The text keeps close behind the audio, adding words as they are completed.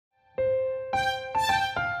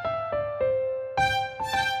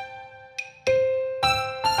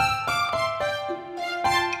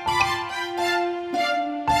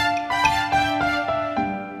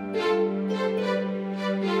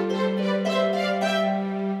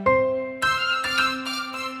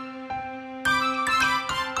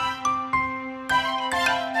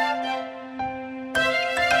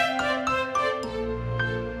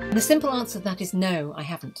And the simple answer to that is no, I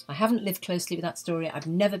haven't. I haven't lived closely with that story. I've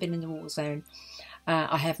never been in the war zone.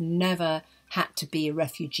 I have never had to be a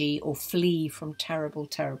refugee or flee from terrible,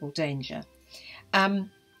 terrible danger.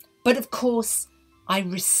 But of course, I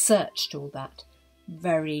researched all that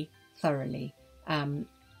very thoroughly.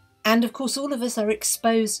 And of course, all of us are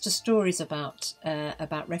exposed to stories about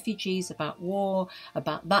refugees, about war,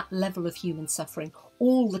 about that level of human suffering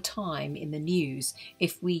all the time in the news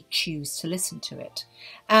if we choose to listen to it.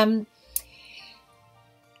 And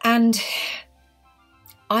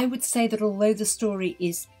I would say that although the story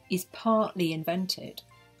is partly invented,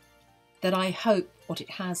 that I hope what it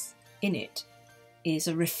has in it is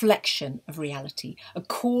a reflection of reality, a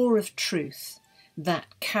core of truth that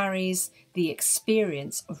carries the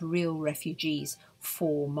experience of real refugees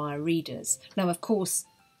for my readers. Now, of course,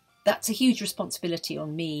 that's a huge responsibility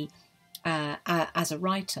on me as a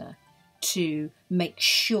writer to make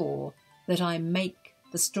sure that I make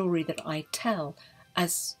the story that I tell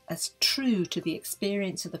as true to the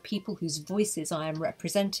experience of the people whose voices I am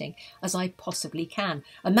representing as I possibly can.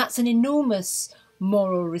 And that's an enormous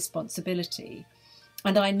moral responsibility.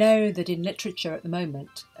 And I know that in literature at the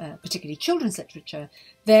moment, particularly children's literature,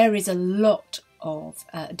 there is a lot of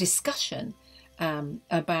discussion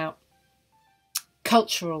about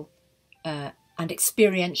cultural and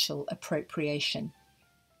experiential appropriation.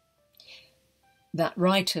 That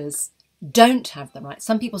writers don't have the right,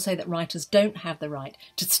 some people say that writers don't have the right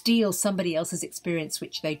to steal somebody else's experience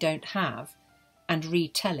which they don't have and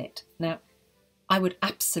retell it. Now, I would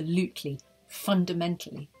absolutely,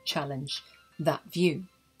 fundamentally challenge that view,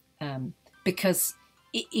 because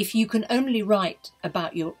if you can only write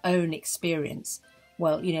about your own experience,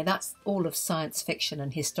 well, you know, that's all of science fiction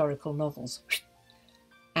and historical novels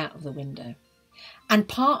out of the window. And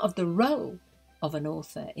part of the role of an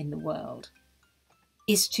author in the world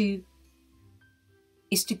is to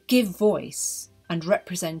give voice and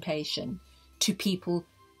representation to people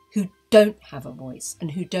who don't have a voice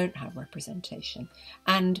and who don't have representation.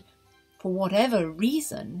 And for whatever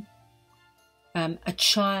reason, a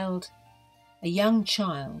young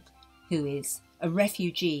child who is a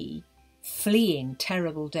refugee fleeing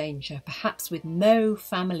terrible danger, perhaps with no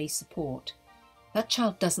family support, that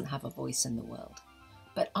child doesn't have a voice in the world.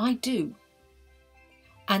 But I do.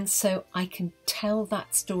 And so I can tell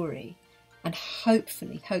that story and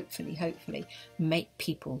hopefully make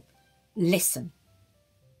people listen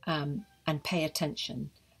and pay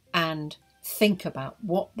attention and think about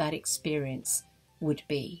what that experience would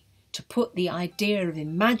be. To put the idea of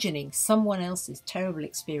imagining someone else's terrible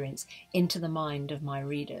experience into the mind of my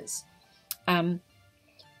readers.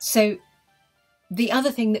 So the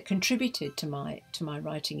other thing that contributed to my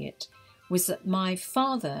writing it was that my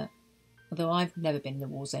father, although I've never been in the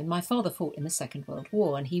war zone, my father fought in the Second World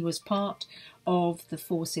War, and he was part of the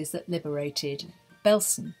forces that liberated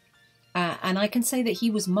Belsen. And I can say that he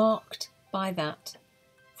was marked by that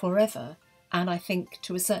forever. And I think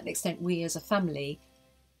to a certain extent we as a family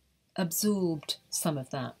absorbed some of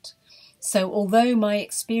that. So although my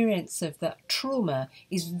experience of that trauma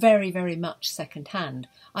is very, very much second-hand,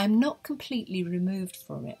 I'm not completely removed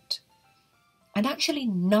from it. And actually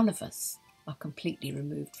none of us are completely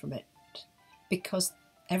removed from it, because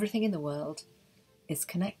everything in the world is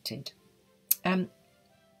connected.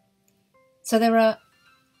 So there are,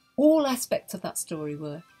 all aspects of that story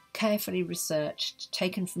were carefully researched,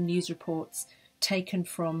 taken from news reports, taken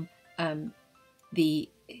from the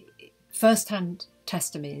first-hand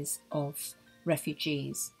testimonies of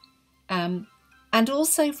refugees, and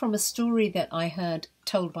also from a story that I heard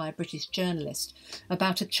told by a British journalist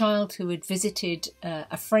about a child who had visited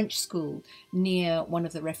a French school near one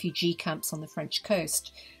of the refugee camps on the French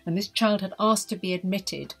coast, and this child had asked to be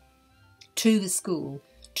admitted to the school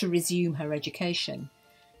to resume her education,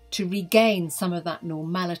 to regain some of that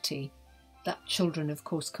normality that children, of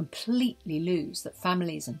course, completely lose, that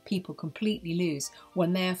families and people completely lose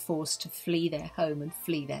when they're forced to flee their home and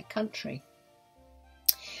flee their country.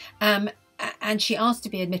 And she asked to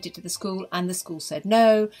be admitted to the school, and the school said,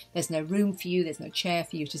 no, there's no room for you, there's no chair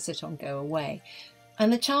for you to sit on, go away.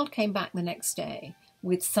 And the child came back the next day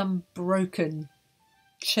with some broken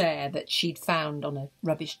chair that she'd found on a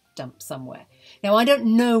rubbish dump somewhere. Now, I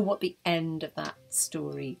don't know what the end of that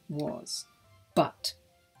story was, but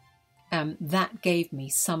that gave me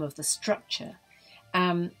some of the structure.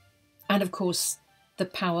 And of course, the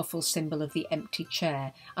powerful symbol of the empty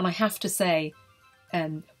chair. And I have to say,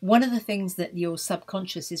 one of the things that your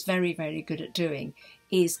subconscious is very, very good at doing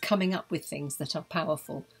is coming up with things that are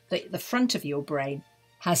powerful, that the front of your brain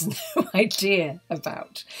has no idea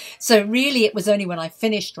about. So really, it was only when I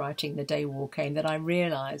finished writing The Day War Came that I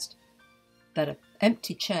realised, that an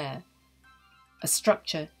empty chair, a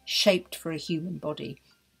structure shaped for a human body,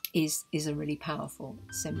 is a really powerful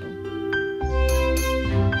symbol.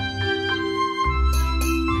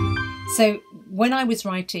 So when I was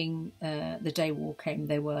writing The Day War Came,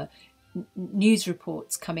 there were news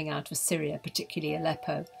reports coming out of Syria, particularly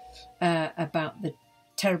Aleppo, about the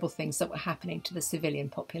terrible things that were happening to the civilian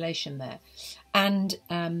population there. And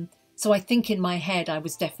so I think in my head I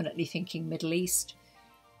was definitely thinking Middle East.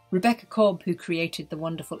 Rebecca Cobb, who created the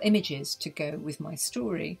wonderful images to go with my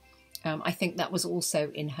story, I think that was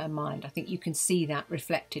also in her mind. I think you can see that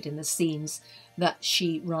reflected in the scenes that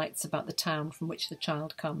she writes about the town from which the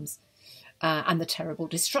child comes, and the terrible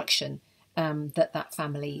destruction that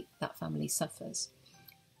family suffers.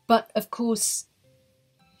 But of course,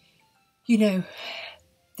 you know,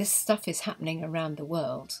 this stuff is happening around the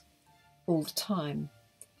world all the time.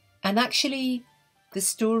 And actually, the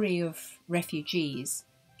story of refugees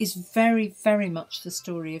is very, very much the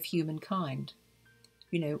story of humankind.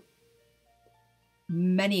 You know,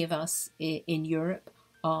 many of us in Europe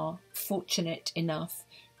are fortunate enough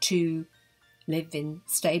to live in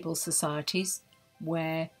stable societies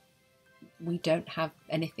where we don't have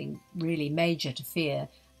anything really major to fear,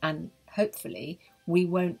 and hopefully we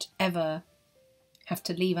won't ever have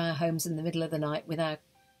to leave our homes in the middle of the night without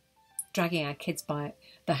dragging our kids by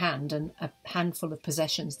the hand and a handful of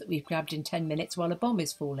possessions that we've grabbed in 10 minutes while a bomb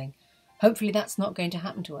is falling. Hopefully that's not going to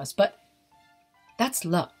happen to us, but that's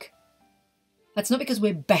luck. That's not because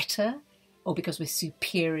we're better or because we're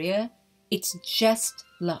superior. It's just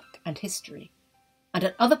luck and history. And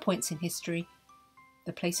at other points in history,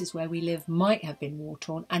 the places where we live might have been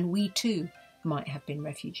war-torn, and we too might have been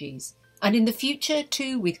refugees. And in the future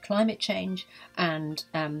too, with climate change and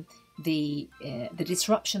the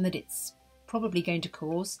disruption that it's probably going to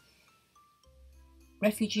cause,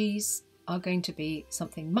 refugees are going to be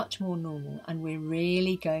something much more normal, and we're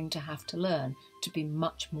really going to have to learn to be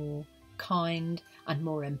much more kind and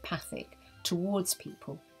more empathic towards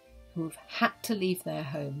people who've had to leave their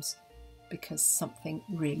homes because something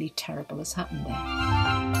really terrible has happened there.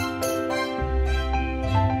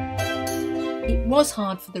 It was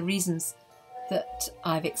hard for the reasons that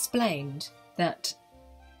I've explained, that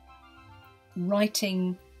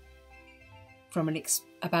writing from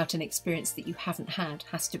about an experience that you haven't had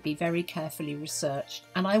has to be very carefully researched,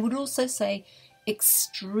 and I would also say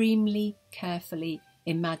extremely carefully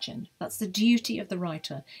imagined. That's the duty of the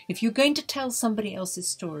writer. If you're going to tell somebody else's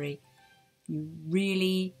story, you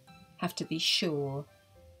really have to be sure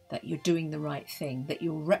that you're doing the right thing, that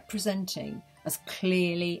you're representing as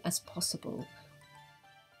clearly as possible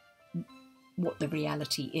what the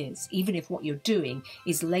reality is, even if what you're doing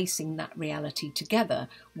is lacing that reality together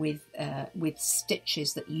with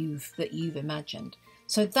stitches that you've imagined.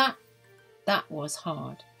 So that was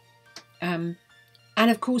hard, and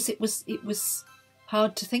of course it was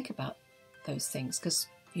hard to think about those things, because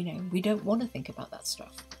you know we don't want to think about that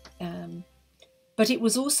stuff. But it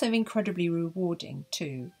was also incredibly rewarding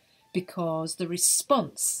too, because the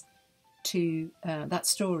response to that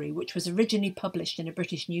story, which was originally published in a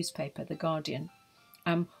British newspaper, The Guardian,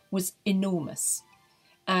 was enormous.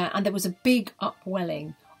 And there was a big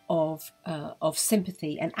upwelling of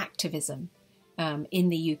sympathy and activism in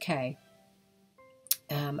the UK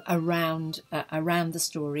around the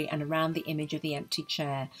story and around the image of the empty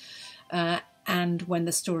chair. And when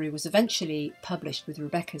the story was eventually published with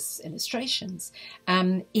Rebecca's illustrations,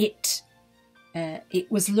 it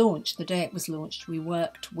was launched. The day it was launched, we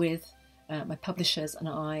worked with my publishers and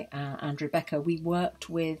I and Rebecca. We worked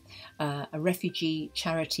with a refugee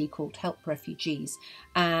charity called Help Refugees,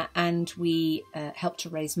 and we helped to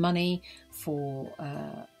raise money for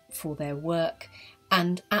their work.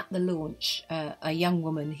 And at the launch, a young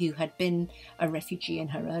woman who had been a refugee in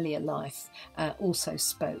her earlier life also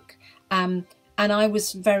spoke. And I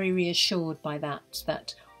was very reassured by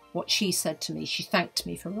that what she said to me, she thanked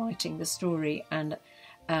me for writing the story, and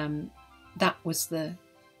that was the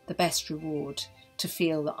best reward, to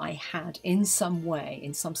feel that I had in some way,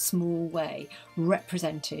 in some small way,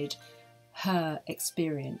 represented her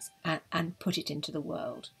experience and put it into the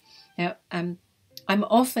world. Now, I'm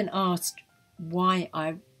often asked why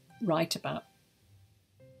I write about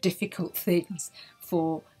difficult things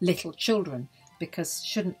for little children, because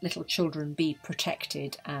shouldn't little children be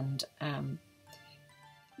protected and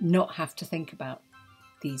not have to think about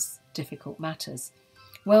these difficult matters?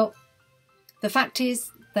 Well, the fact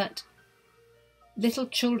is that little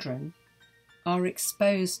children are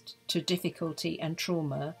exposed to difficulty and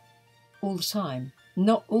trauma all the time.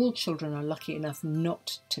 Not all children are lucky enough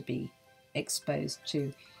not to be exposed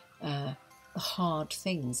to the hard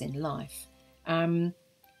things in life. And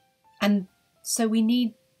So we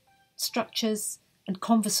need structures and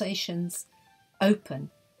conversations open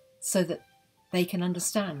so that they can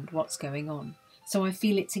understand what's going on. So I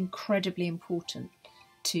feel it's incredibly important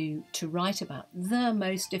to write about the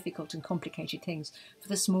most difficult and complicated things for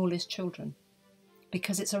the smallest children,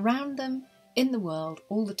 because it's around them in the world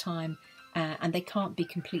all the time, and they can't be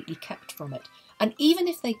completely kept from it. And even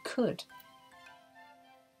if they could,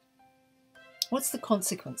 what's the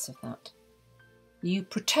consequence of that? You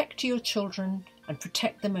protect your children and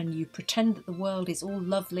protect them, and you pretend that the world is all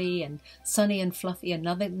lovely and sunny and fluffy and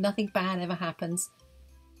nothing bad ever happens.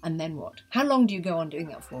 And then what? How long do you go on doing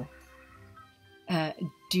that for?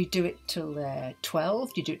 Do you do it till they're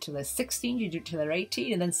 12? Do you do it till they're 16? Do you do it till they're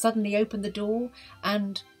 18? And then suddenly open the door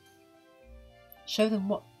and show them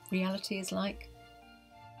what reality is like?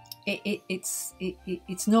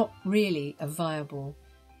 It's not really a viable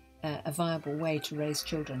way to raise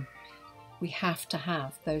children. We have to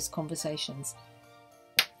have those conversations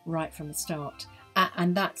right from the start.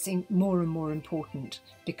 And that's more and more important,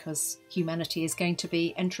 because humanity is going to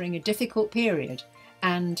be entering a difficult period,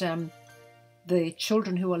 and the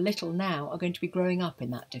children who are little now are going to be growing up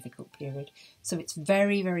in that difficult period. So it's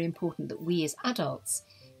very, very important that we as adults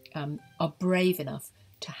are brave enough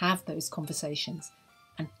to have those conversations,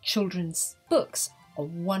 and children's books are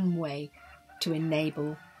one way to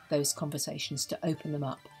enable those conversations, to open them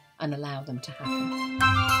up and allow them to happen.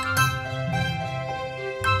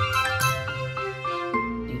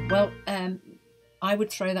 Well, I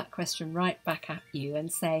would throw that question right back at you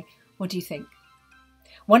and say, what do you think?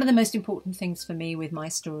 One of the most important things for me with my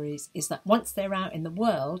stories is that once they're out in the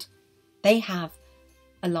world, they have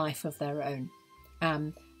a life of their own.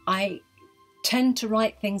 I tend to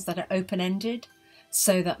write things that are open-ended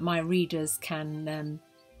so that my readers can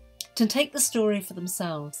take the story for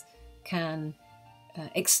themselves, can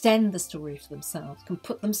extend the story for themselves, can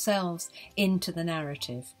put themselves into the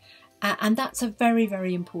narrative. And that's a very,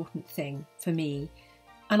 very important thing for me.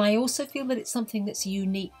 And I also feel that it's something that's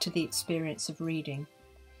unique to the experience of reading.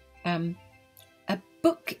 A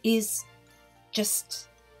book is just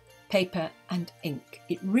paper and ink.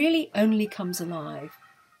 It really only comes alive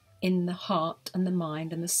in the heart and the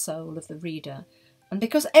mind and the soul of the reader. And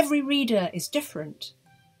because every reader is different,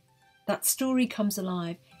 that story comes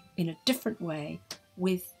alive in a different way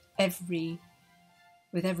with every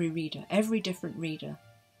reader, every different reader.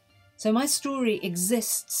 So my story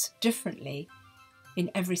exists differently in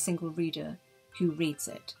every single reader who reads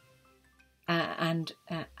it. And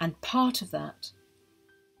part of that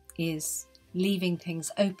is leaving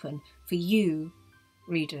things open for you,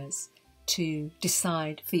 readers, to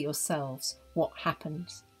decide for yourselves what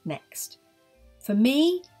happens next. For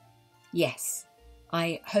me, yes,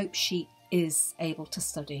 I hope she is able to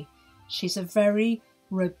study. She's a very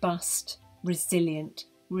robust, resilient,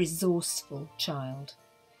 resourceful child.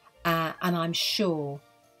 And I'm sure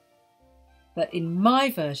that in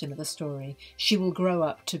my version of the story, she will grow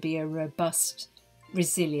up to be a robust,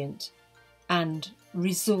 resilient and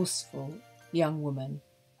resourceful young woman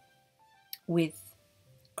with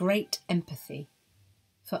great empathy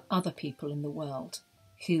for other people in the world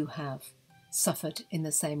who have suffered in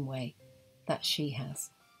the same way that she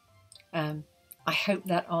has. I hope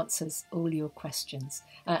that answers all your questions.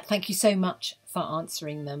 Thank you so much for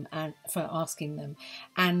answering them and for asking them,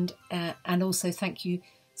 and also thank you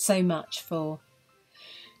so much for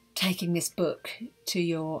taking this book to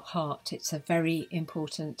your heart. It's a very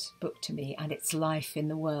important book to me, and its life in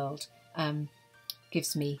the world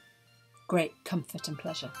gives me great comfort and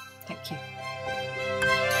pleasure. Thank you.